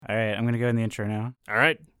I'm going to go in the intro now. All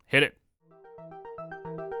right, hit it.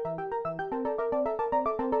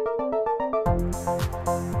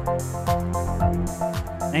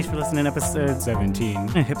 Thanks for listening to episode 17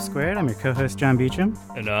 of Hip Squared. I'm your co-host, John Beecham.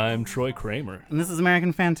 And I'm Troy Kramer. And this is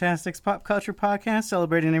American Fantastic's pop culture podcast,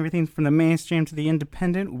 celebrating everything from the mainstream to the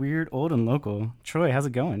independent, weird, old, and local. Troy, how's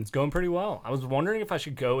it going? It's going pretty well. I was wondering if I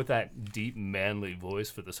should go with that deep, manly voice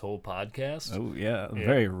for this whole podcast. Oh, yeah.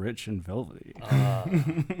 Very rich and velvety.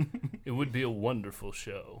 It would be a wonderful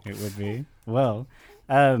show. It would be. Well,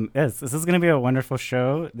 yes, this is going to be a wonderful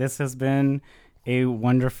show. This has been a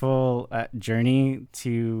wonderful journey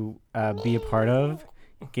to be a part of,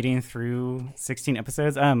 getting through 16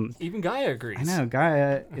 episodes. Even Gaia agrees. I know,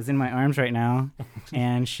 Gaia is in my arms right now,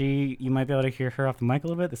 and you might be able to hear her off the mic a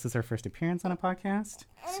little bit. This is her first appearance on a podcast.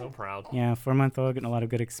 So proud. Yeah, 4-month-old, getting a lot of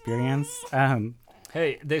good experience.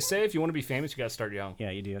 Hey, they say if you want to be famous, you got to start young. Yeah,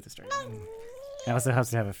 you do have to start young. It also helps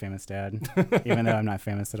to have a famous dad, even though I'm not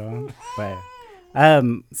famous at all. But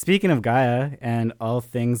speaking of Gaia and all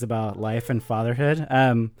things about life and fatherhood,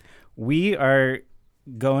 we are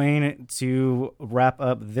going to wrap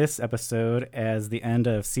up this episode as the end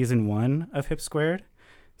of season 1 of Hip Squared.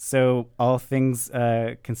 So all things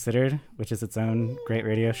considered, which is its own great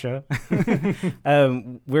radio show,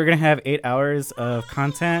 we're going to have 8 hours of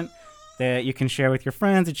content that you can share with your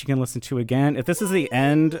friends, that you can listen to again. If this is the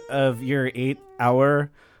end of your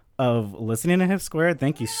 8-hour of listening to Hip Squared,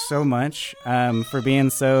 thank you so much for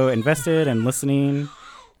being so invested and listening.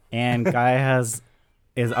 And Gaia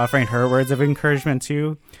is offering her words of encouragement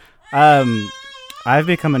too. I've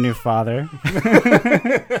become a new father,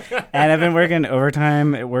 and I've been working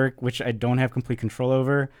overtime at work, which I don't have complete control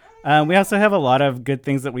over. We also have a lot of good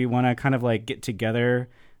things that we want to kind of like get together.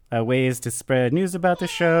 Ways to spread news about the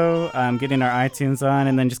show, getting our iTunes on,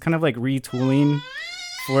 and then just kind of like retooling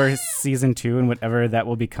for season 2 and whatever that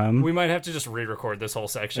will become. We might have to just re-record this whole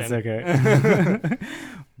section. It's okay.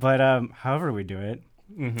 But however we do it,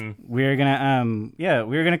 we're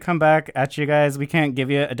gonna come back at you guys. We can't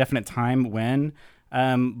give you a definite time when,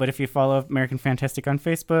 but if you follow American Fantastic on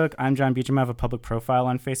Facebook, I'm John Beecham. I have a public profile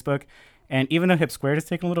on Facebook, and even though Hip Squared is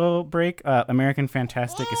taking a little break, American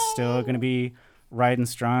Fantastic is still going to be riding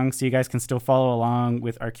strong, so you guys can still follow along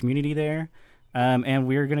with our community there. And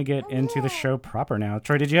we're going to get into the show proper now.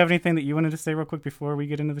 Troy, did you have anything that you wanted to say real quick before we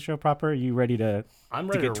get into the show proper? Are you ready to I'm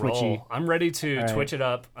ready to twitchy? Roll. I'm ready to twitch it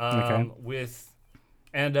up okay.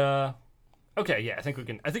 Okay, yeah, I think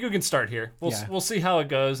we can start here. We'll see how it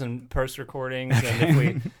goes in post recordings, and if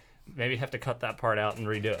we maybe have to cut that part out and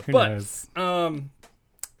redo it. Who knows?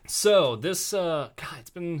 So this it's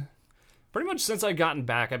been pretty much since I've gotten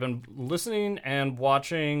back, I've been listening and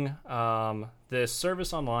watching this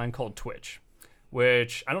service online called Twitch,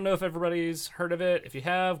 which I don't know if everybody's heard of it. If you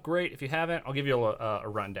have, great. If you haven't, I'll give you a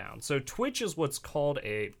rundown. So Twitch is what's called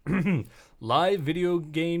a live video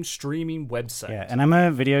game streaming website. Yeah, and I'm a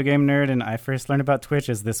video game nerd, and I first learned about Twitch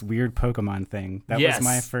as this weird Pokemon thing. That was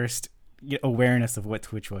my first awareness of what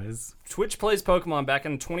Twitch was. Twitch plays Pokemon back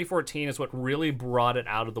in 2014 is what really brought it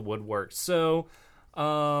out of the woodwork. So,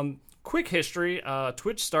 quick history.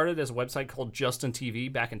 Twitch started as a website called Justin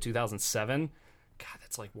TV back in 2007. God,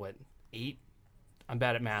 that's like, what, 8? I'm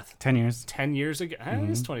bad at math. 10 years. 10 years ago.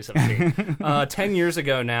 It's 2017. 10 years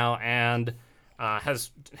ago now, and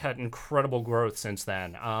has had incredible growth since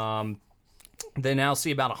then. They now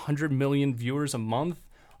see about 100 million viewers a month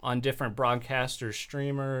on different broadcasters,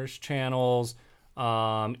 streamers, channels,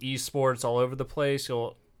 esports all over the place.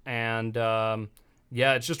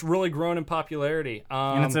 It's just really grown in popularity.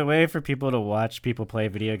 And it's a way for people to watch people play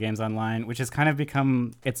video games online, which has kind of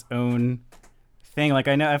become its own thing. Like,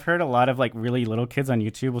 I know I've heard a lot of like really little kids on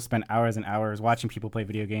YouTube will spend hours and hours watching people play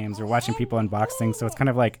video games or watching people unbox things. So it's kind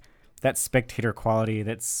of like that spectator quality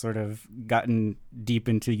that's sort of gotten deep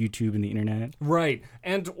into YouTube and the internet. Right.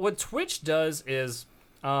 And what Twitch does is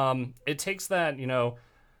it takes that,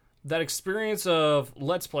 that experience of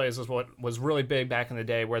Let's Plays is what was really big back in the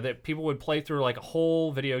day, where people would play through like a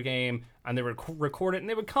whole video game and they would record it and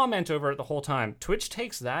they would comment over it the whole time. Twitch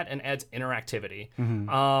takes that and adds interactivity.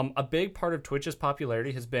 A big part of Twitch's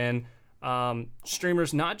popularity has been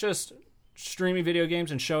streamers not just streaming video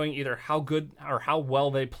games and showing either how good or how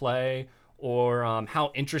well they play or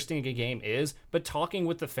how interesting a game is, but talking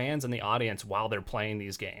with the fans and the audience while they're playing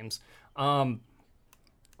these games.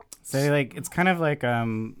 So, like, it's kind of like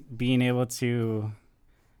being able to...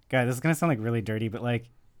 God, this is going to sound, like, really dirty, but, like,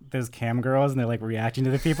 those cam girls and they're, like, reacting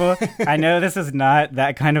to the people. I know this is not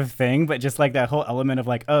that kind of thing, but just, like, that whole element of,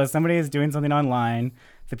 like, oh, somebody is doing something online.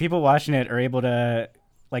 The people watching it are able to,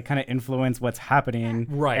 like, kind of influence what's happening.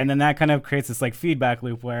 Right. And then that kind of creates this, like, feedback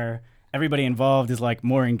loop where everybody involved is like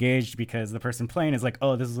more engaged because the person playing is like,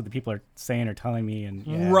 oh, this is what the people are saying or telling me,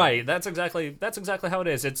 and Right. That's exactly how it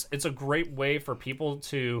is. It's a great way for people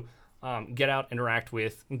to get out and interact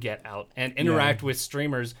with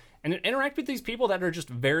streamers and interact with these people that are just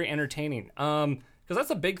very entertaining. Because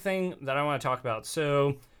that's a big thing that I want to talk about.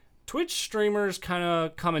 So Twitch streamers kind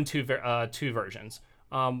of come in two versions.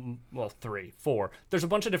 Well, 3, 4. There's a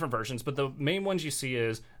bunch of different versions, but the main ones you see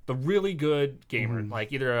is the really good gamer,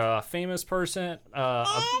 like either a famous person, a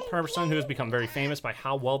person who has become very famous by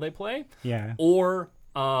how well they play, or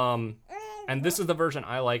and this is the version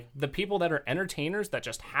I like, the people that are entertainers that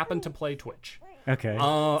just happen to play Twitch. Okay.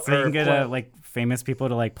 So you can get like famous people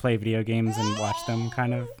to like play video games and watch them,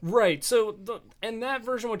 kind of. Right. So and that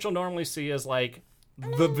version, what you'll normally see is like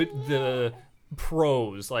the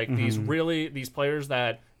pros, like these players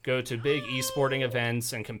that go to big esporting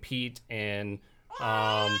events and compete in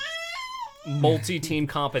multi-team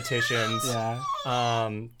competitions to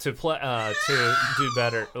play to do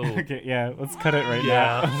better. Ooh. Okay, yeah, let's cut it right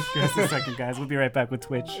now. Give us a second, guys. We'll be right back with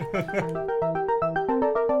Twitch.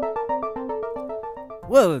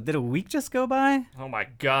 Whoa, did a week just go by? Oh my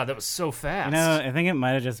god, that was so fast. You know, I think it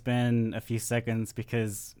might have just been a few seconds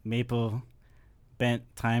because Maple bent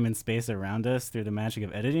time and space around us through the magic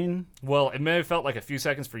of editing. Well, it may have felt like a few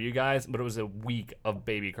seconds for you guys, but it was a week of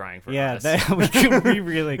baby crying for us. Yeah, we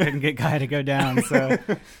really couldn't get Gaia to go down. So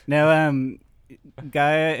no,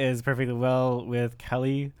 Gaia is perfectly well with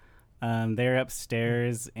Kelly. They're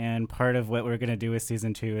upstairs, and part of what we're going to do with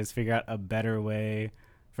season 2 is figure out a better way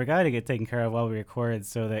for Gaia to get taken care of while we record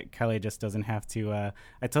so that Kelly just doesn't have to...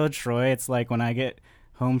 I told Troy, it's like when I get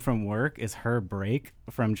home from work is her break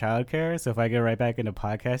from childcare. So if I go right back into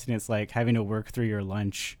podcasting, it's like having to work through your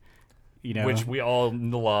lunch, you know. Which we all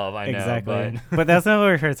love, I know. Exactly. But that's not what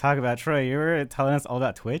we're here to talk about. Troy, you were telling us all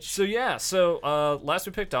about Twitch? So last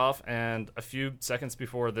we picked off, and a few seconds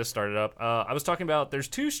before this started up, I was talking about there's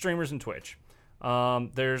 2 streamers in Twitch.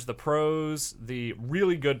 There's the pros, the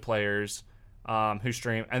really good players who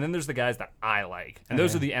stream, and then there's the guys that I like. And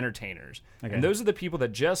those are the entertainers. Okay. And those are the people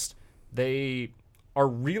that they are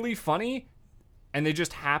really funny, and they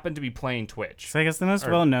just happen to be playing Twitch. So I guess the most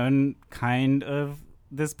well-known kind of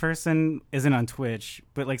this person isn't on Twitch,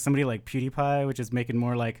 but like somebody like PewDiePie, which is making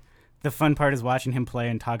more like the fun part is watching him play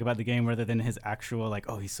and talk about the game rather than his actual like,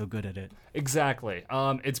 oh, he's so good at it. Exactly.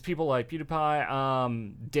 It's people like PewDiePie.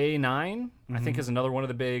 Day9, I think, is another one of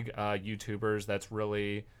the big YouTubers that's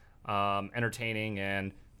really entertaining,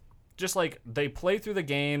 and just like they play through the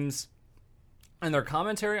games, and their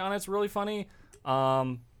commentary on it's really funny.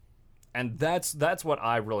 And that's what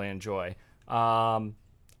I really enjoy.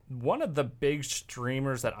 One of the big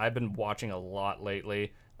streamers that I've been watching a lot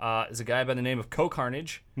lately is a guy by the name of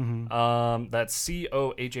CohhCarnage. That's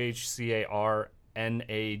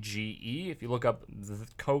CohhCarnage. If you look up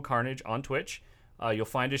CohhCarnage on Twitch, you'll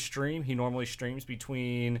find his stream. He normally streams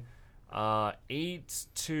between 8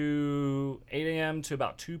 a.m. to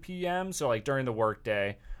about 2 p.m. So like during the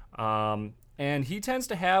workday. And he tends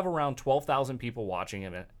to have around 12,000 people watching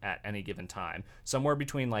him at any given time. Somewhere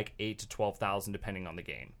between like 8 to 12,000 depending on the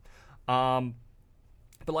game.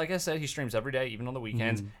 But like I said, he streams every day, even on the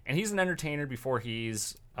weekends. And he's an entertainer before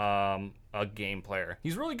he's a game player.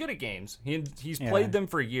 He's really good at games. He's played them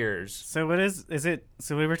for years. So what is it?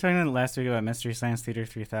 So we were talking last week about Mystery Science Theater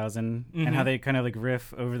 3000 and how they kind of like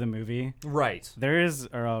riff over the movie. Right. Theirs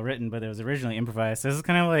are all written, but it was originally improvised. So this is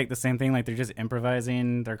kind of like the same thing. Like they're just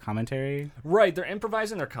improvising their commentary. Right. They're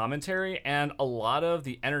improvising their commentary, and a lot of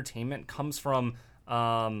the entertainment comes from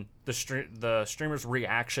the streamer's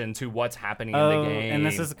reaction to what's happening in the game. And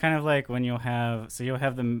this is kind of like when you'll have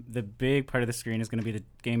the big part of the screen is going to be the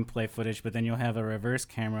gameplay footage, but then you'll have a reverse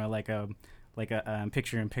camera, like a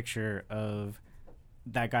picture-in-picture of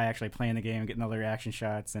that guy actually playing the game, getting all the reaction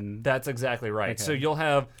shots. And that's exactly right. Okay. So you'll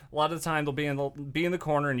have a lot of the time they'll be in the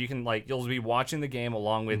corner, and you can you'll be watching the game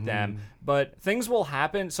along with them. But things will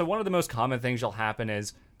happen. So one of the most common things that'll happen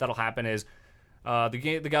is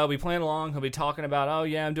the guy will be playing along. He'll be talking about, oh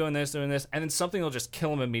yeah, I'm doing this, and then something will just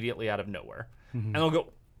kill him immediately out of nowhere, and they'll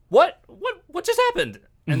go, what just happened?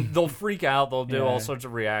 And they'll freak out. They'll do all sorts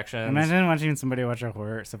of reactions. Imagine watching somebody watch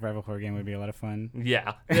a survival horror game would be a lot of fun.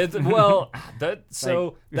 Yeah, that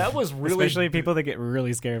was really, especially people that get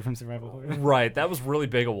really scared from survival horror. Right, that was really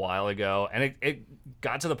big a while ago, and it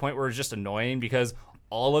got to the point where it was just annoying because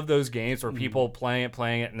all of those games were people playing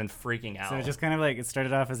it, and then freaking out. So it just kind of like it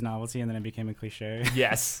started off as novelty and then it became a cliche.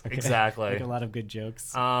 Yes, okay. Exactly. Like a lot of good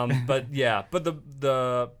jokes. But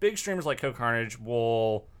the big streamers like CohhCarnage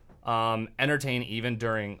will entertain even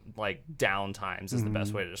during like down times is the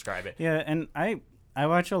best way to describe it. Yeah, and I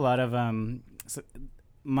watch a lot of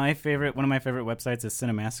one of my favorite websites is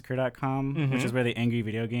Cinemassacre.com, which is where the Angry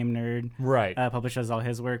Video Game Nerd publishes all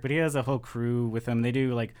his work. But he has a whole crew with him. They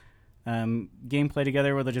do like gameplay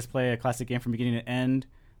together where they'll just play a classic game from beginning to end.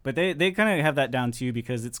 But they kind of have that down too,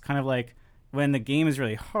 because it's kind of like when the game is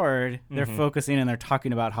really hard, they're focusing and they're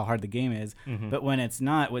talking about how hard the game is. But when it's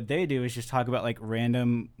not, what they do is just talk about like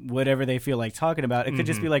random whatever they feel like talking about. It could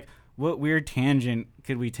just be like, what weird tangent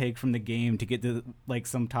could we take from the game to get to like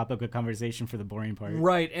some topic of conversation for the boring part?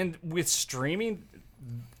 Right. And with streaming,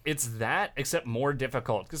 it's that, except more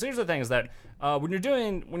difficult. Because here's the thing: is that when you're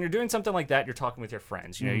doing something like that, you're talking with your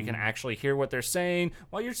friends. You know, you can actually hear what they're saying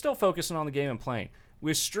while you're still focusing on the game and playing.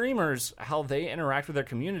 With streamers, how they interact with their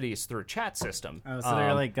community is through a chat system. Oh, so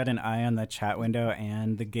they're like got an eye on the chat window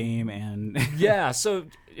and the game and yeah. So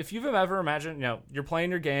if you've ever imagined, you know, you're playing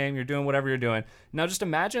your game, you're doing whatever you're doing. Now just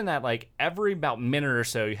imagine that like every about minute or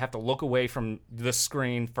so, you have to look away from the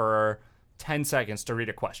screen for 10 seconds to read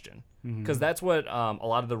a question, because that's what a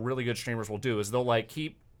lot of the really good streamers will do. Is they'll like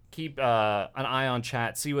keep an eye on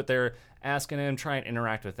chat, see what they're asking them, try and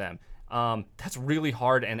interact with them. That's really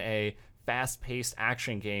hard in a fast-paced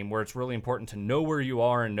action game where it's really important to know where you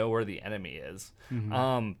are and know where the enemy is.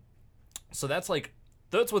 So that's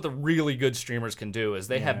what the really good streamers can do, is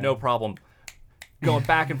they have no problem going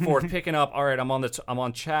back and forth, picking up. All right, I'm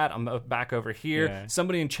on chat. I'm back over here. Yeah.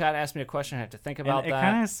 Somebody in chat asked me a question. I have to think about that. It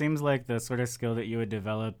kind of seems like the sort of skill that you would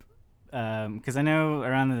develop, because I know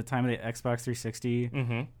around the time of the Xbox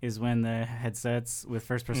 360 is when the headsets with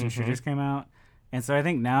first-person shooters came out, and so I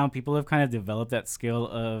think now people have kind of developed that skill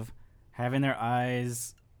of having their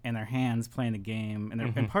eyes and their hands playing the game,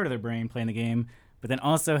 and part of their brain playing the game, but then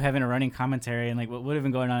also having a running commentary and like what would have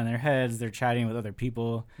been going on in their heads, they're chatting with other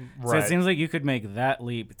people. Right. So it seems like you could make that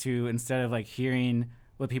leap to, instead of like hearing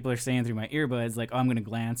what people are saying through my earbuds, like, oh, I'm going to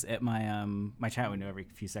glance at my my chat window every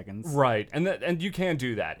few seconds. Right, and you can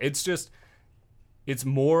do that. It's just it's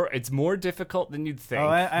more difficult than you'd think. Oh,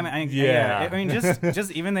 I mean,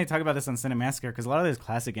 just even they talk about this on Cinemassacre, because a lot of those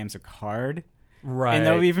classic games are hard. Right. And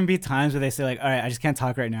there'll even be times where they say, like, all right, I just can't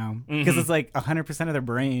talk right now. Because it's like 100% of their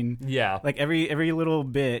brain. Yeah. Like every little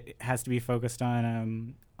bit has to be focused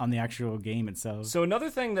on the actual game itself. So another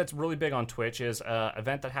thing that's really big on Twitch is an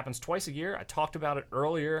event that happens twice a year. I talked about it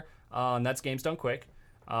earlier, and that's Games Done Quick.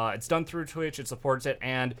 It's done through Twitch. It supports it,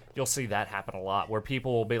 and you'll see that happen a lot, where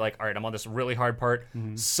people will be like, "All right, I'm on this really hard part.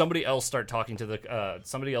 Somebody else start talking to the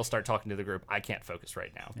group. I can't focus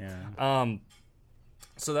right now." Yeah.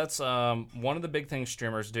 So that's one of the big things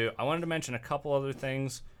streamers do. I wanted to mention a couple other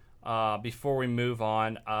things before we move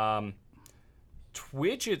on.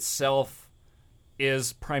 Twitch itself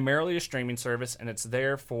is primarily a streaming service, and it's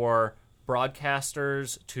there for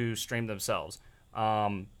broadcasters to stream themselves.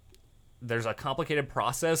 There's a complicated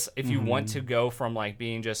process if you want to go from like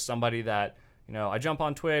being just somebody that, you know, I jump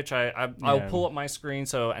on Twitch, I'll pull up my screen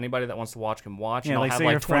so anybody that wants to watch can watch. Yeah, and I'll like have so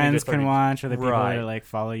like your 20 friends to 30, can watch, or the people right. that like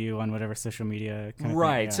follow you on whatever social media. Kind of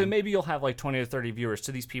right. thing, yeah. So maybe you'll have like 20 to 30 viewers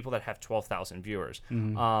to these people that have 12,000 viewers.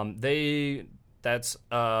 That's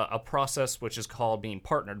a process which is called being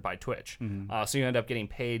partnered by Twitch. So you end up getting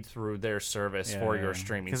paid through their service for your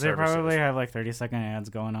streaming services. Because they probably have like 30-second ads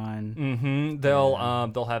going on.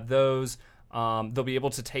 They'll have those. They'll be able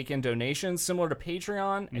to take in donations similar to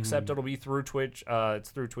Patreon, except it'll be through Twitch. It's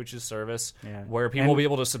through Twitch's service, where people will be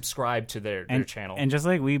able to subscribe to their channel. And just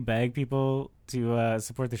like we beg people to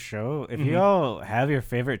support the show, if you all have your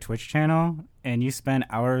favorite Twitch channel and you spend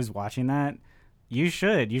hours watching that, you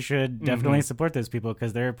should definitely support those people,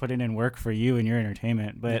 because they're putting in work for you and your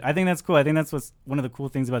entertainment. But I think that's cool. I think that's what's one of the cool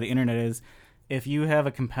things about the internet is, if you have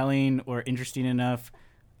a compelling or interesting enough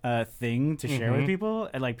thing to share with people,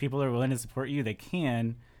 and like people are willing to support you, they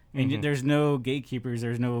can. And there's no gatekeepers.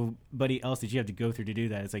 There's nobody else that you have to go through to do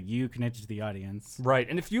that. It's like you connected to the audience, right?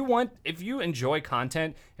 And if you enjoy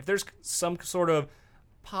content, if there's some sort of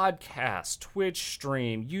podcast, Twitch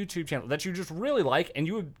stream, YouTube channel that you just really like, and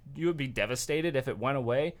you would be devastated if it went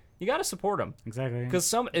away, you got to support them. Exactly.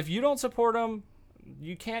 Because if you don't support them,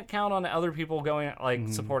 you can't count on other people going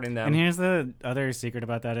supporting them. And here's the other secret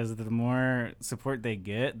about that, is that the more support they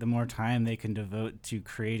get, the more time they can devote to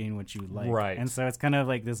creating what you like. Right. And so it's kind of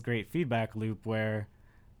like this great feedback loop where,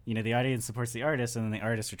 you know, the audience supports the artist, and then the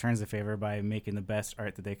artist returns the favor by making the best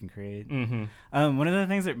art that they can create. One of the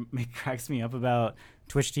things that cracks me up about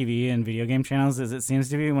Twitch TV and video game channels is it seems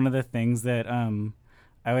to be one of the things that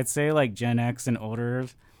I would say like Gen X and older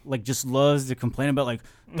like just loves to complain about like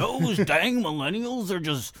those dang millennials are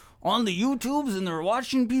just on the YouTubes and they're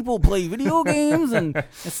watching people play video games, and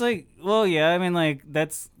it's like, well, yeah, I mean, like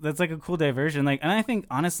that's like a cool diversion. Like, and I think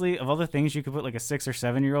honestly, of all the things you could put like a 6 or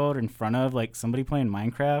 7 year old in front of, like somebody playing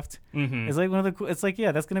Minecraft, is like one of the cool. It's like,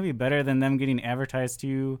 yeah, that's gonna be better than them getting advertised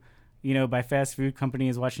to, you know, by fast food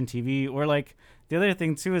companies watching TV. Or like the other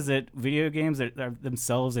thing too is that video games are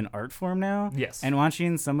themselves an art form now. Yes. And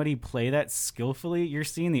watching somebody play that skillfully, you're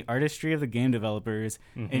seeing the artistry of the game developers,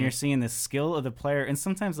 and you're seeing the skill of the player. And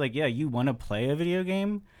sometimes, like, yeah, you want to play a video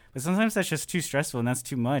game, but sometimes that's just too stressful and that's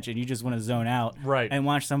too much, and you just want to zone out and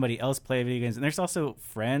watch somebody else play video games. And there's also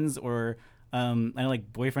friends or I know,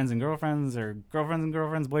 like boyfriends and girlfriends, or girlfriends and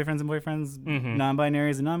girlfriends, boyfriends and boyfriends,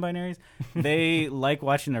 non-binaries and non-binaries. They like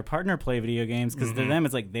watching their partner play video games because to them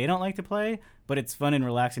it's like they don't like to play, but it's fun and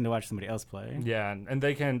relaxing to watch somebody else play. Yeah, and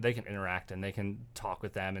they can interact and they can talk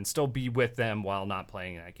with them and still be with them while not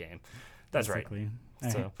playing that game. That's basically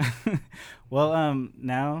right. So, well,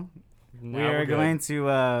 now we are going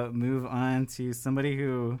to move on to somebody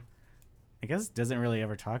who I guess doesn't really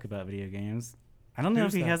ever talk about video games. I don't know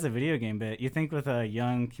if he has a video game bit. You think with a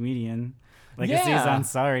young comedian like Aziz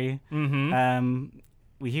Ansari,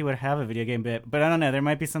 he would have a video game bit. But I don't know. There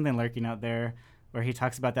might be something lurking out there where he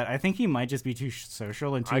talks about that. I think he might just be too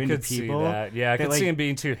social and too into people. See that. Yeah, I could see him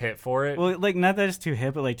being too hip for it. Well, like, not that it's too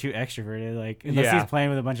hip, but like too extroverted. Like, unless he's playing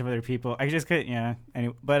with a bunch of other people. I just couldn't,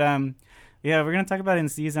 Anyway, but we're going to talk about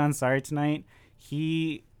Aziz Ansari tonight.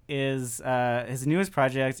 He is his newest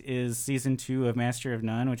project is season 2 of Master of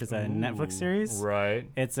None, which is a Netflix series. Right.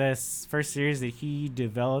 It's a first series that he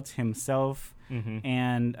developed himself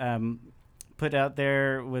and put out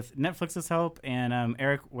there with Netflix's help, and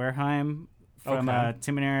Eric Wareheim from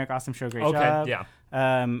Tim and Eric, awesome show, great job. Yeah.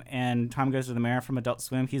 And Tom Goes to the Mayor from Adult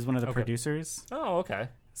Swim. He's one of the producers. Oh, okay.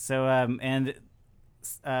 So and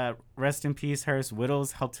rest in peace, Harris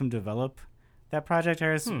Whittles helped him develop that project.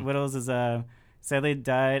 Harris Whittles is sadly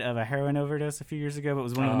died of a heroin overdose a few years ago, but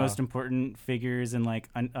was one of the most important figures in like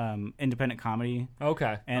independent comedy.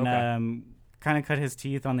 Okay. And kind of cut his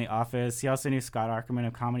teeth on The Office. He also knew Scott Aukerman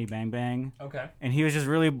of Comedy Bang Bang. Okay. And he was just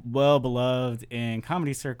really well beloved in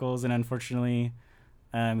comedy circles, and unfortunately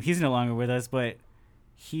he's no longer with us, but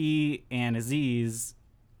he and Aziz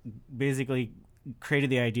basically created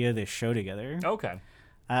the idea of this show together. Okay.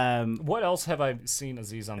 What else have I seen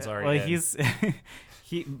Aziz Ansari well, in? he's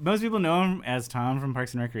most people know him as Tom from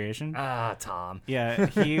Parks and Recreation. Tom. Yeah,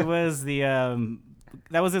 he was the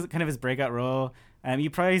that was kind of his breakout role.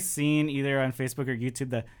 You've probably seen either on Facebook or YouTube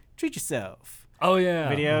the "Treat Yourself"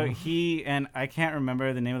 video. He and I can't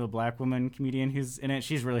remember the name of the black woman comedian who's in it.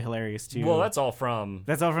 She's really hilarious too. Well, that's all from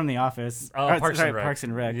The Office. Parks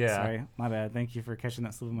and Rec. Yeah. Sorry, my bad. Thank you for catching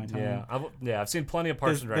that slip of my tongue. I've seen plenty of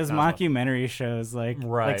Parks and Rec. Those mockumentary shows like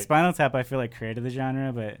Spinal Tap, I feel like created the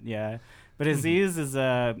genre, but yeah. But Aziz is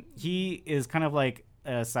he is kind of like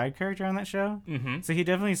a side character on that show. So he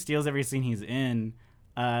definitely steals every scene he's in.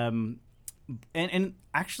 And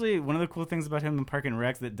actually, one of the cool things about him in Park and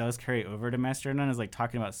Rec that does carry over to Master of None is like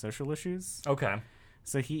talking about social issues. Okay.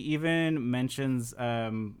 So he even mentions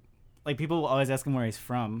like people will always ask him where he's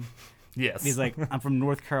from. Yes. He's like, I'm from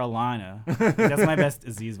North Carolina. That's my best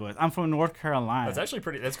Aziz voice. I'm from North Carolina. That's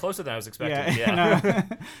actually that's closer than I was expecting. Yeah.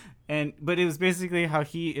 But it was basically how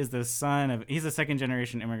he is the son of, he's a second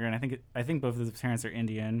generation immigrant. I think both of his parents are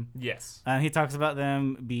Indian. Yes. He talks about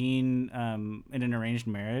them being in an arranged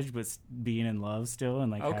marriage, but being in love still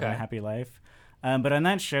and like having a happy life. But on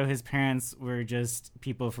that show, his parents were just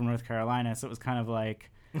people from North Carolina. So it was kind of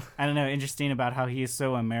like, I don't know, interesting about how he is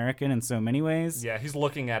so American in so many ways. Yeah, he's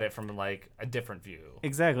looking at it from like a different view.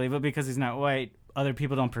 Exactly, but because he's not white, other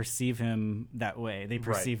people don't perceive him that way. They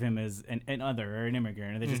perceive him as an other or an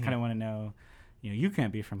immigrant, or they just kind of want to know, you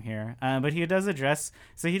can't be from here. But he does address,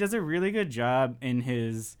 so he does a really good job in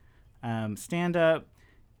his stand-up,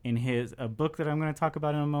 in his a book that I'm going to talk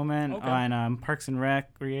about in a moment on Parks and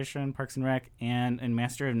Recreation, Parks and Rec, and in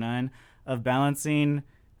Master of None, of balancing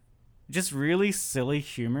just really silly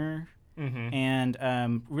humor and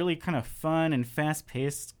really kind of fun and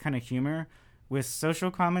fast-paced kind of humor with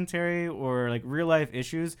social commentary or like real-life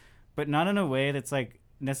issues, but not in a way that's like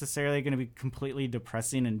necessarily going to be completely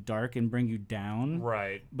depressing and dark and bring you down.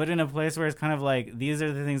 Right. But in a place where it's kind of like, these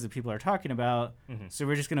are the things that people are talking about, so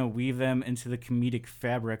we're just going to weave them into the comedic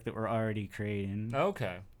fabric that we're already creating.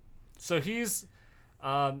 Okay. So he is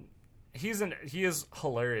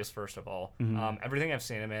hilarious, first of all. Everything I've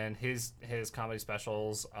seen him in, his comedy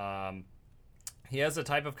specials, he has a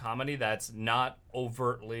type of comedy that's not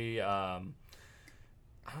overtly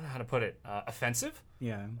I don't know how to put it, offensive.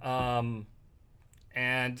 Yeah.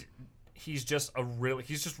 And he's just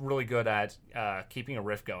really good at keeping a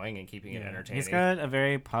riff going and keeping it entertaining. He's got a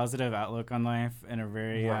very positive outlook on life and a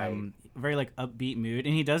very very like upbeat mood,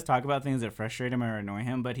 and he does talk about things that frustrate him or annoy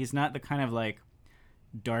him, but he's not the kind of like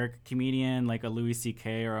dark comedian like a Louis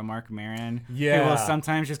C.K. or a Mark Maron who will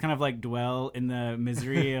sometimes just kind of like dwell in the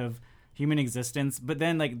misery of human existence, but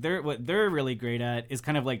then like what they're really great at is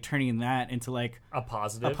kind of like turning that into like a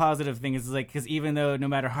positive thing. Is like, because even though no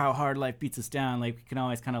matter how hard life beats us down, like we can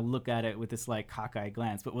always kind of look at it with this like cockeyed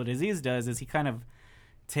glance. But what Aziz does is he kind of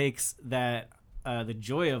takes that the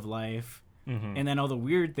joy of life and then all the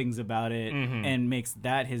weird things about it and makes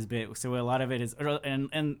that his bit. So a lot of it is,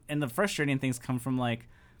 and the frustrating things come from like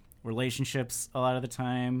relationships a lot of the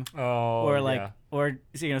time, or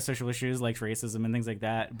social issues like racism and things like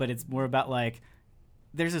that. But it's more about like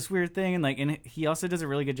there's this weird thing, and he also does a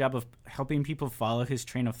really good job of helping people follow his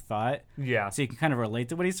train of thought. Yeah. So you can kind of relate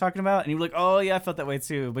to what he's talking about, and you're like, oh yeah, I felt that way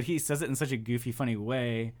too. But he says it in such a goofy, funny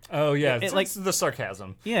way. Oh yeah, it's the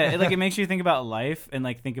sarcasm. Yeah, it makes you think about life and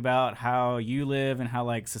like think about how you live and how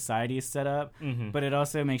like society is set up. But it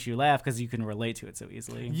also makes you laugh because you can relate to it so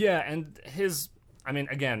easily. Yeah, and his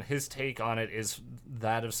take on it is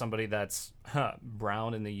that of somebody that's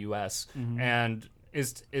brown in the U.S. and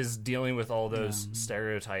is dealing with all those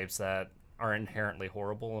stereotypes that are inherently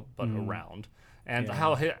horrible but around, and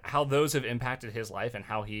how those have impacted his life and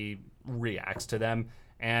how he reacts to them.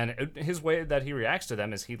 And his way that he reacts to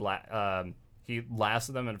them is he laughs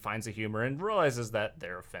at them and finds the humor and realizes that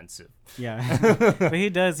they're offensive. Yeah. But he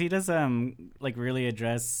does like really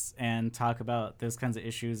address and talk about those kinds of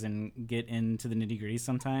issues and get into the nitty-gritty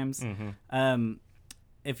sometimes.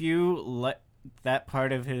 If you let that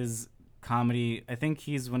part of his comedy, I think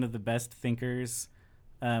he's one of the best thinkers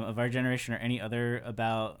of our generation or any other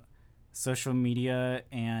about social media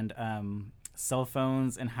and cell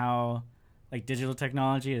phones and how like digital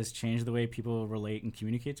technology has changed the way people relate and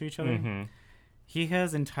communicate to each other. He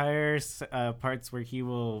has entire parts where he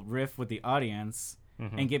will riff with the audience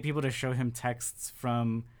and get people to show him texts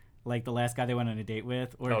from like the last guy they went on a date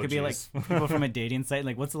with, or it could be like people from a dating site.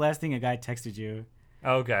 Like, what's the last thing a guy texted you?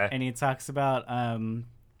 Okay. And he talks about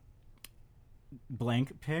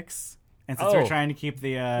blank pics. And since we're trying to keep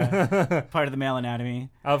the part of the male anatomy,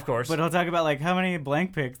 of course, but he'll talk about like how many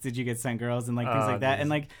blank pics did you get sent, girls, and like things like that, and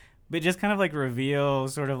like, but just kind of like reveal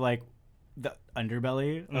sort of like the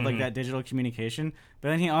underbelly of like that digital communication. But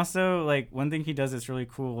then he also, like, one thing he does that's really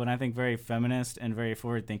cool and I think very feminist and very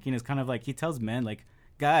forward thinking is kind of like he tells men like,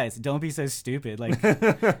 guys, don't be so stupid, like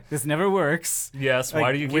this never works. Yes, like,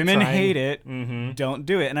 why do you keep women trying? hate it. Don't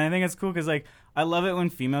do it. And I think it's cool because like I love it when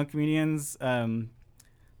female comedians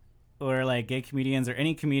or like gay comedians or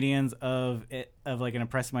any comedians of like an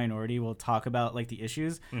oppressed minority will talk about like the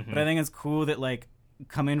issues. But I think it's cool that like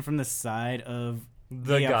coming from the side of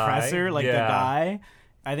the oppressor, like the guy.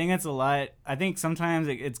 I think it's a lot. I think sometimes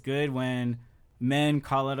it's good when men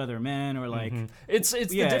call out other men, or like it's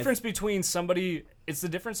the difference between somebody. It's the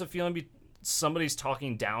difference of feeling somebody's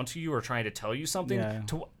talking down to you or trying to tell you something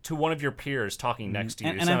to one of your peers talking next to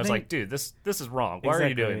you. And so I was like, dude, this is wrong. Why are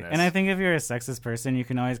you doing this? And I think if you're a sexist person, you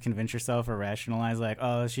can always convince yourself or rationalize like,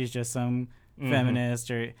 oh, she's just some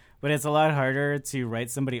feminist, but it's a lot harder to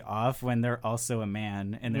write somebody off when they're also a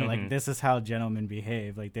man and they're like, this is how gentlemen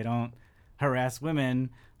behave. Like, they don't harass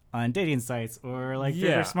women on dating sites or like through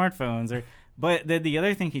their smartphones. But the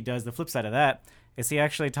other thing he does, the flip side of that, is he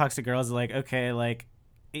actually talks to girls like, okay, like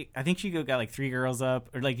I think she got like 3 girls up,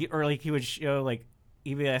 or like he would show like,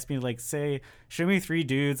 he would ask me to like say, show me 3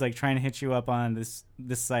 dudes like trying to hit you up on this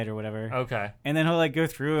site or whatever. Okay. And then he'll like go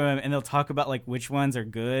through them and they'll talk about like which ones are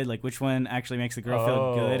good, like which one actually makes the girl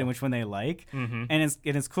feel good and which one they like. And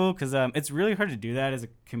it's cool because it's really hard to do that as a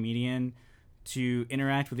comedian, to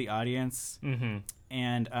interact with the audience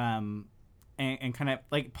and kind of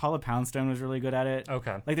like Paula Poundstone was really good at it.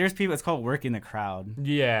 Okay. Like there's people, it's called working the crowd.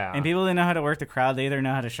 Yeah. And people that know how to work the crowd, they either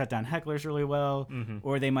know how to shut down hecklers really well,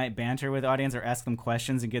 or they might banter with the audience or ask them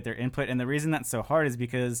questions and get their input. And the reason that's so hard is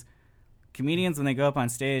because comedians, when they go up on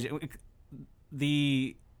stage,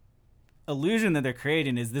 the illusion that they're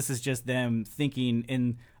creating is this is just them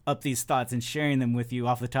thinking up these thoughts and sharing them with you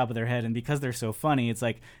off the top of their head. And because they're so funny, it's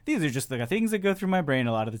like, these are just the things that go through my brain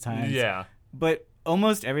a lot of the time. Yeah. But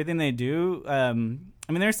almost everything they do,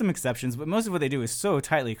 I mean, there's some exceptions, but most of what they do is so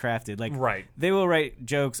tightly crafted. Like, Right. they will write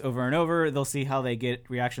jokes over and over. They'll see how they get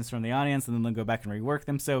reactions from the audience, and then they'll go back and rework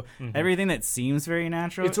them. So everything that seems very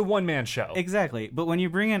natural. It's a one-man show. Exactly. But when you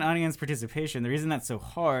bring in audience participation, the reason that's so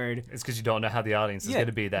hard... It's because you don't know how the audience is going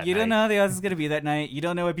to be that night. You don't know how the audience is going to be that night. You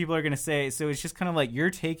don't know what people are going to say. So it's just kind of like you're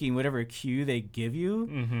taking whatever cue they give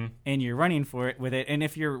you, and you're running for it with it. And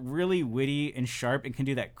if you're really witty and sharp and can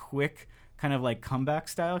do that quick kind of like comeback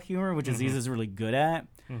style humor, which Aziz is really good at,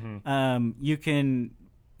 you can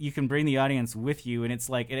bring the audience with you, and it's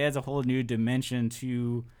like it adds a whole new dimension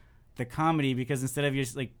to the comedy, because instead of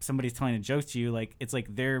just like somebody's telling a joke to you, like it's like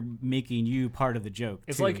they're making you part of the joke.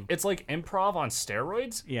 It's too. like improv on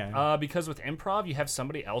steroids. Yeah. Because with improv, you have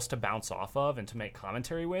somebody else to bounce off of and to make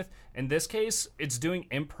commentary with. In this case, it's doing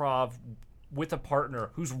improv with a partner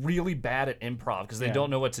who's really bad at improv because they don't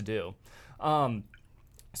know what to do.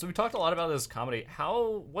 So we talked a lot about this comedy.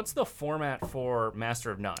 What's the format for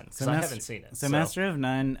Master of None? Because I haven't seen it. So Master of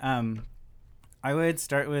None, I would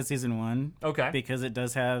start with season 1. Okay. Because it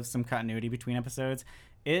does have some continuity between episodes.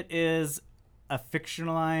 It is a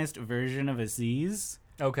fictionalized version of Aziz.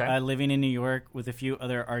 Okay. Living in New York with a few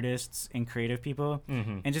other artists and creative people.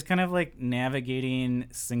 And just kind of like navigating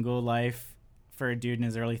single life for a dude in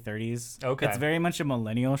his early 30s. Okay. It's very much a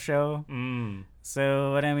millennial show.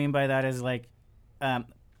 So what I mean by that is like...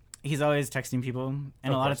 he's always texting people,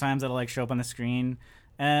 and a lot of times it'll like show up on the screen,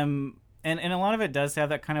 and a lot of it does have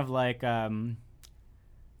that kind of like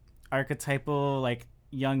archetypal like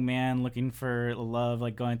young man looking for love,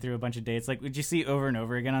 like going through a bunch of dates, like would you see over and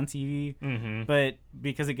over again on TV. But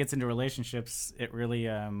because it gets into relationships, it really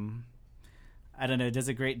I don't know, it does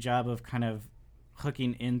a great job of kind of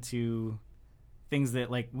hooking into things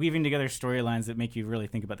that like weaving together storylines that make you really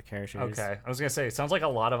think about the characters. Okay, I was gonna say it sounds like a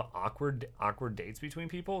lot of awkward dates between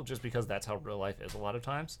people, just because that's how real life is a lot of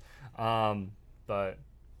times. But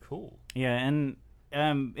cool. Yeah, and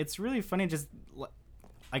it's really funny. Just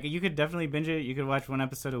like you could definitely binge it. You could watch one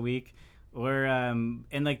episode a week, or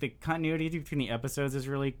and like the continuity between the episodes is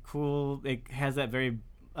really cool. It has that very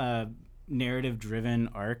narrative driven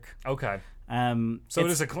arc. Okay. So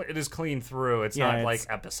it is clean through. It's not like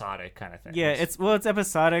episodic kind of thing. Yeah, it's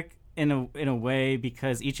episodic in a way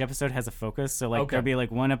because each episode has a focus. So like there'll be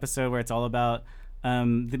like one episode where it's all about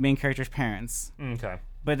the main character's parents. Okay.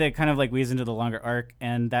 But that kind of like weaves into the longer arc,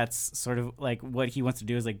 and that's sort of like what he wants to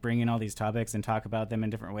do is like bring in all these topics and talk about them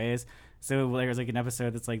in different ways. So there's like an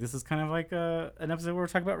episode that's like, this is kind of like an episode where we're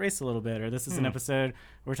talking about race a little bit, or this is an episode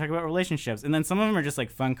where we're talking about relationships. And then some of them are just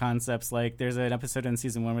like fun concepts. Like there's an episode in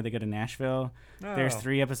season 1 where they go to Nashville. Oh. There's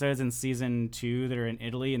 3 episodes in season 2 that are in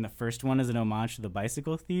Italy, and the first one is an homage to The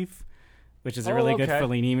Bicycle Thief, which is a really good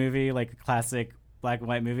Fellini movie, like a classic black and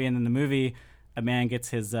white movie. And then the movie, a man gets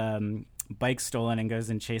his bike stolen and goes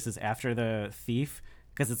and chases after the thief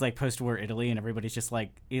because it's like post-war Italy and everybody's just like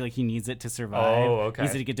he needs it to survive. Oh, okay. He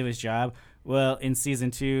needs it to get to his job. Well, in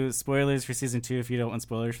season 2, spoilers for season 2 if you don't want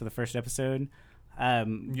spoilers for the first episode,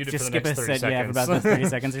 you just skip a set, yeah, for about those 30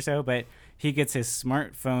 seconds or so. But he gets his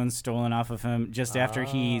smartphone stolen off of him just after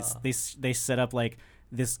they set up like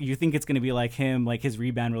this. You think it's going to be like him, like his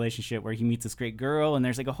rebound relationship where he meets this great girl, and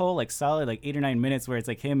there's like a whole like solid like 8 or 9 minutes where it's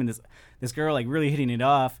like him and this girl like really hitting it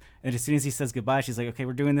off, and as soon as he says goodbye, she's like, okay,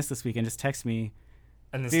 we're doing this weekend, just text me.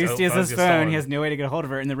 And he has his phone, he has no way to get a hold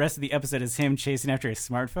of her, and the rest of the episode is him chasing after his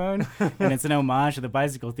smartphone, and it's an homage to The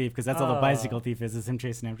Bicycle Thief because that's all The Bicycle Thief is him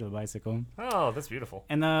chasing after the bicycle. Oh, that's beautiful.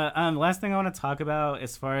 And the last thing I want to talk about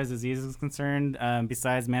as far as Aziz is concerned,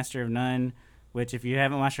 besides Master of None, which if you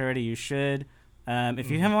haven't watched already, you should.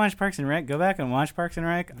 If you haven't watched Parks and Rec, go back and watch Parks and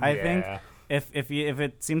Rec. I think if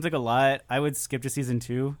it seems like a lot, I would skip to season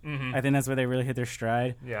 2. I think that's where they really hit their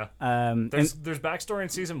stride. Yeah. There's backstory in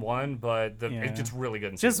season 1, but it gets really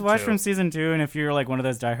good in season 2. Just watch from season 2, and if you're like one of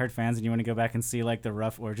those diehard fans and you want to go back and see like the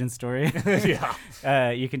rough origin story,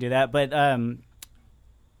 you can do that. But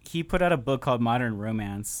he put out a book called Modern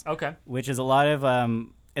Romance. Okay. Which is a lot of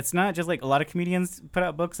it's not just like a lot of comedians put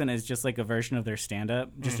out books and it's just like a version of their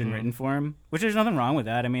stand-up just in written form, which there's nothing wrong with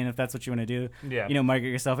that. I mean, if that's what you want to do, market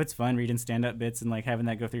yourself, it's fun reading stand-up bits and like having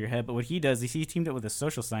that go through your head. But what he does is he teamed up with a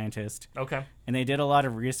social scientist. Okay. And they did a lot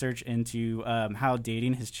of research into how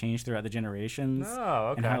dating has changed throughout the generations.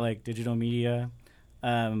 Oh, okay. And how like digital media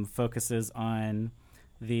focuses on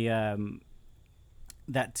the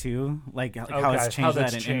that too, like how Okay, it's how changed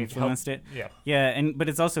that's that and changed, influenced it. Yeah. Yeah, but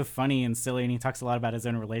it's also funny and silly, and he talks a lot about his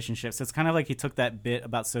own relationships. So it's kind of like he took that bit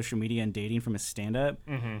about social media and dating from his stand-up,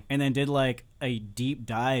 and then did like a deep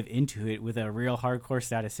dive into it with a real hardcore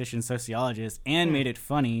statistician, sociologist, and made it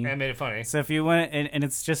funny. And made it funny. So if you want, and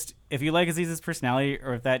it's just if you like Aziz's personality,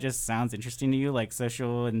 or if that just sounds interesting to you, like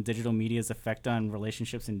social and digital media's effect on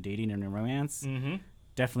relationships and dating and romance,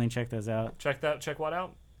 definitely check those out. Check what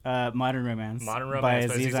out? Modern Romance. Modern Romance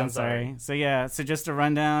by Aziz Ansari. So yeah, so just a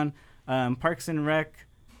rundown: Parks and Rec,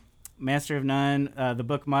 Master of None, the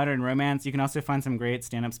book Modern Romance. You can also find some great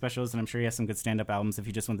stand-up specials, and I'm sure he has some good stand-up albums if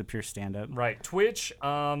you just want the pure stand-up. Right. Twitch.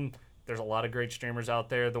 There's a lot of great streamers out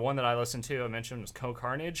there. The one that I listened to, I mentioned, was Co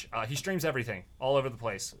Carnage. He streams everything, all over the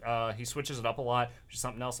place. He switches it up a lot, which is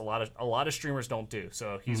something else a lot of streamers don't do.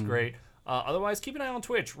 So he's great. Otherwise, keep an eye on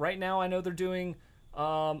Twitch. Right now, I know they're doing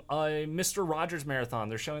a Mr. Rogers marathon.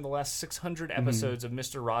 They're showing the last 600 episodes of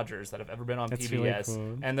Mr. Rogers that have ever been on That's PBS, really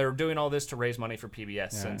cool. And they're doing all this to raise money for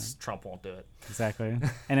PBS since Trump won't do it. Exactly.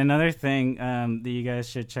 And another thing that you guys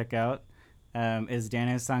should check out is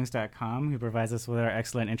danosongs.com, who provides us with our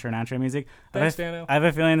excellent intro and outro music. Thanks, Dano. I have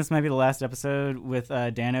a feeling this might be the last episode with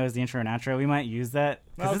Dano as the intro and outro. We might use that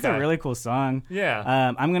because it's a really cool song.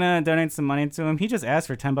 Yeah. I'm going to donate some money to him. He just asked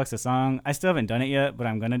for $10 a song. I still haven't done it yet, but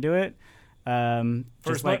I'm going to do it.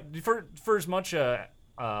 For as much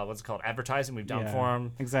what's it called, advertising we've done for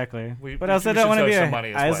him. Exactly. But I also don't want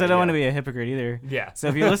to be a hypocrite either. Yeah. So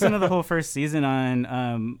if you listen to the whole first season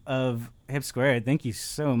of Hip Squared, thank you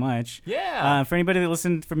so much. Yeah. For anybody that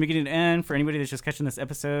listened from beginning to end, for anybody that's just catching this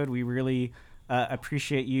episode, we really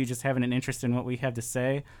appreciate you just having an interest in what we have to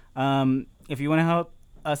say. If you want to help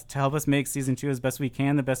us make season 2 as best we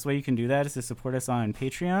can, the best way you can do that is to support us on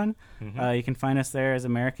Patreon. You can find us there as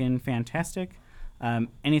American Fantastic.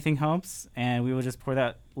 Anything helps, and we will just pour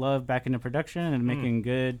that love back into production and making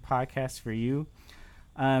good podcasts for you.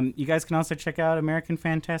 You guys can also check out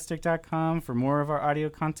AmericanFantastic.com for more of our audio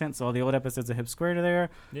content. So all the old episodes of Hip Squared are there.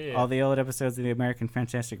 Yeah. All the old episodes of the American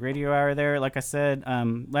Fantastic Radio Hour are there. Like I said,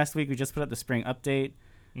 last week we just put up the spring update.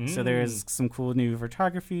 So there's some cool new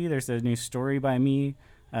photography. There's a new story by me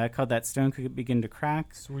called That Stone Could Begin to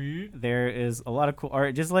Crack. Sweet. There is a lot of cool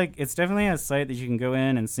art. Just like, it's definitely a site that you can go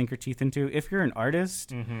in and sink your teeth into. If you're an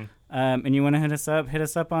artist and you want to hit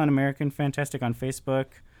us up on American Fantastic on Facebook.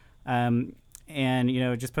 And,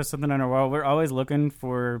 just post something on our wall. We're always looking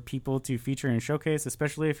for people to feature and showcase,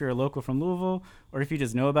 especially if you're a local from Louisville or if you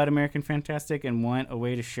just know about American Fantastic and want a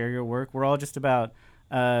way to share your work. We're all just about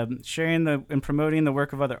sharing and promoting the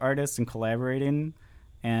work of other artists and collaborating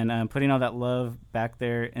and putting all that love back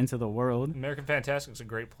there into the world. American Fantastic is a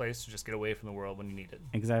great place to just get away from the world when you need it.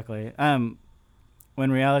 Exactly.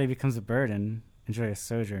 When reality becomes a burden, enjoy a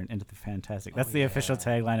sojourn into the fantastic. That's the official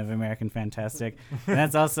tagline of American Fantastic. And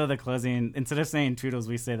that's also the closing. Instead of saying toodles,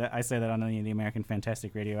 I say that on the American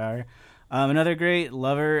Fantastic Radio Hour. Another great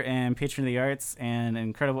lover and patron of the arts and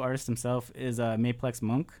incredible artist himself is Maplex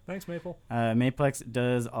Monk. Thanks, Maple. Maplex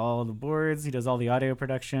does all the boards. He does all the audio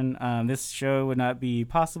production. This show would not be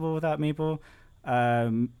possible without Maple.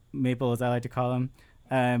 Maple, as I like to call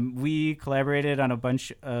him. We collaborated on a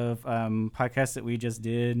bunch of podcasts that we just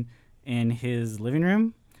did in his living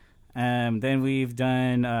room. Then we've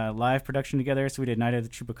done live production together. So we did Night of the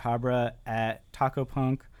Chupacabra at Taco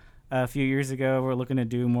Punk a few years ago. We're looking to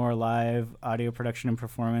do more live audio production and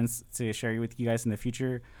performance to share with you guys in the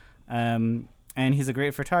future. And he's a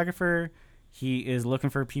great photographer. He is looking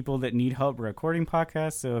for people that need help recording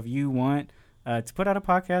podcasts. So if you want to put out a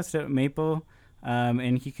podcast at Maple,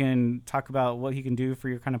 and he can talk about what he can do for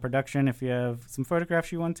your kind of production, if you have some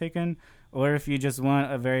photographs you want taken, or if you just want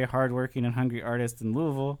a very hardworking and hungry artist in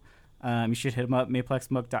Louisville, you should hit him up,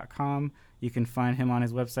 maplexmug.com. You can find him on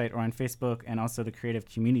his website or on Facebook, and also the creative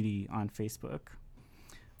community on Facebook.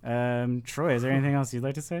 Troy, is there anything else you'd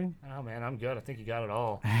like to say? Oh, man, I'm good. I think you got it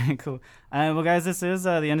all. Cool. Well, guys, this is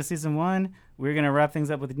the end of Season 1. We're going to wrap things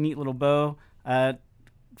up with a neat little bow.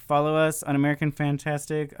 Follow us on American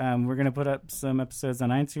Fantastic. We're going to put up some episodes on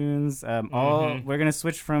iTunes. We're going to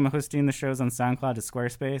switch from hosting the shows on SoundCloud to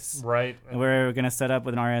Squarespace. Right. We're going to set up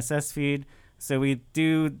with an RSS feed. So we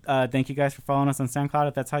do thank you guys for following us on SoundCloud.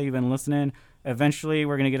 If that's how you've been listening, eventually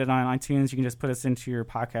we're going to get it on iTunes. You can just put us into your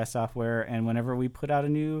podcast software, and whenever we put out a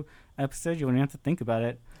new episode, you won't even have to think about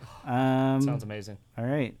it. Sounds amazing. All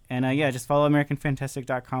right. And just follow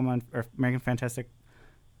AmericanFantastic.com or American Fantastic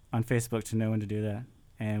on Facebook to know when to do that.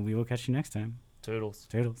 And we will catch you next time. Toodles.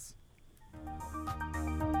 Toodles.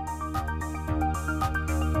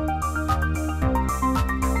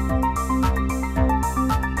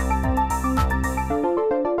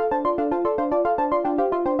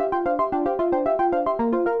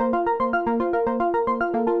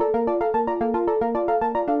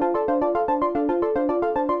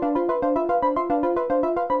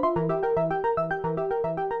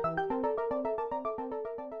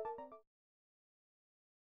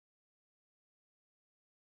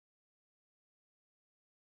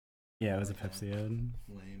 Yeah, it was a Pepsi ad.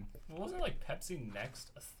 Lame. Wasn't like Pepsi Next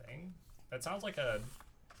a thing? That sounds like a.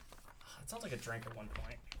 It sounds like a drink at one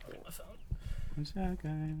point. I'll get my phone.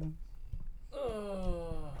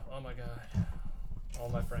 Oh my god. All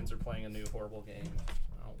my friends are playing a new horrible game.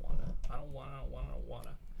 I don't wanna.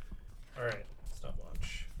 Alright,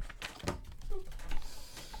 stopwatch.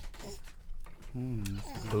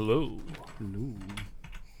 Hello. Hello.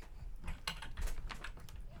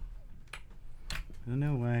 I don't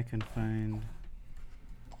know why I can find.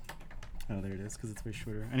 Oh, there it is, because it's way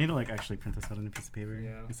shorter. I need to like actually print this out on a piece of paper.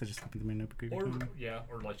 Yeah. Instead of just copying my notebook. every Or time.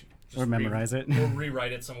 or like just Or memorize it. Or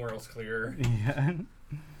rewrite it somewhere else clearer. Yeah.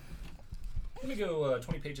 Let me go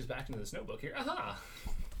 20 pages back into this notebook here. Aha!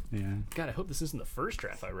 Yeah. God, I hope this isn't the first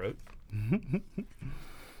draft I wrote.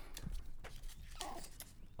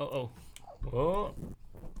 Oh. Oh,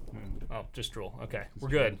 just drool. Okay, we're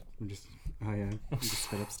good. I'm just. Oh yeah. You just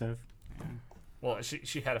spit up stuff. Yeah. Well,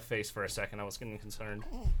 she had a face for a second. I was getting concerned.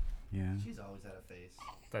 Yeah. She's always had a face.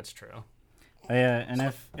 That's true. Oh, yeah, and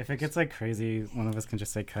if it gets like crazy, one of us can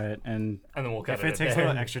just say cut, and And then we'll cut if it. it at takes a the little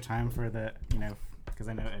end. extra time for the, because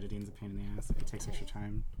I know editing's a pain in the ass. It takes extra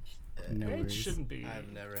time. No It worries. shouldn't be.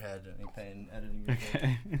 I've never had any pain editing your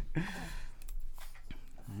Okay. All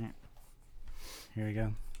right. Here we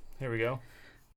go. Here we go.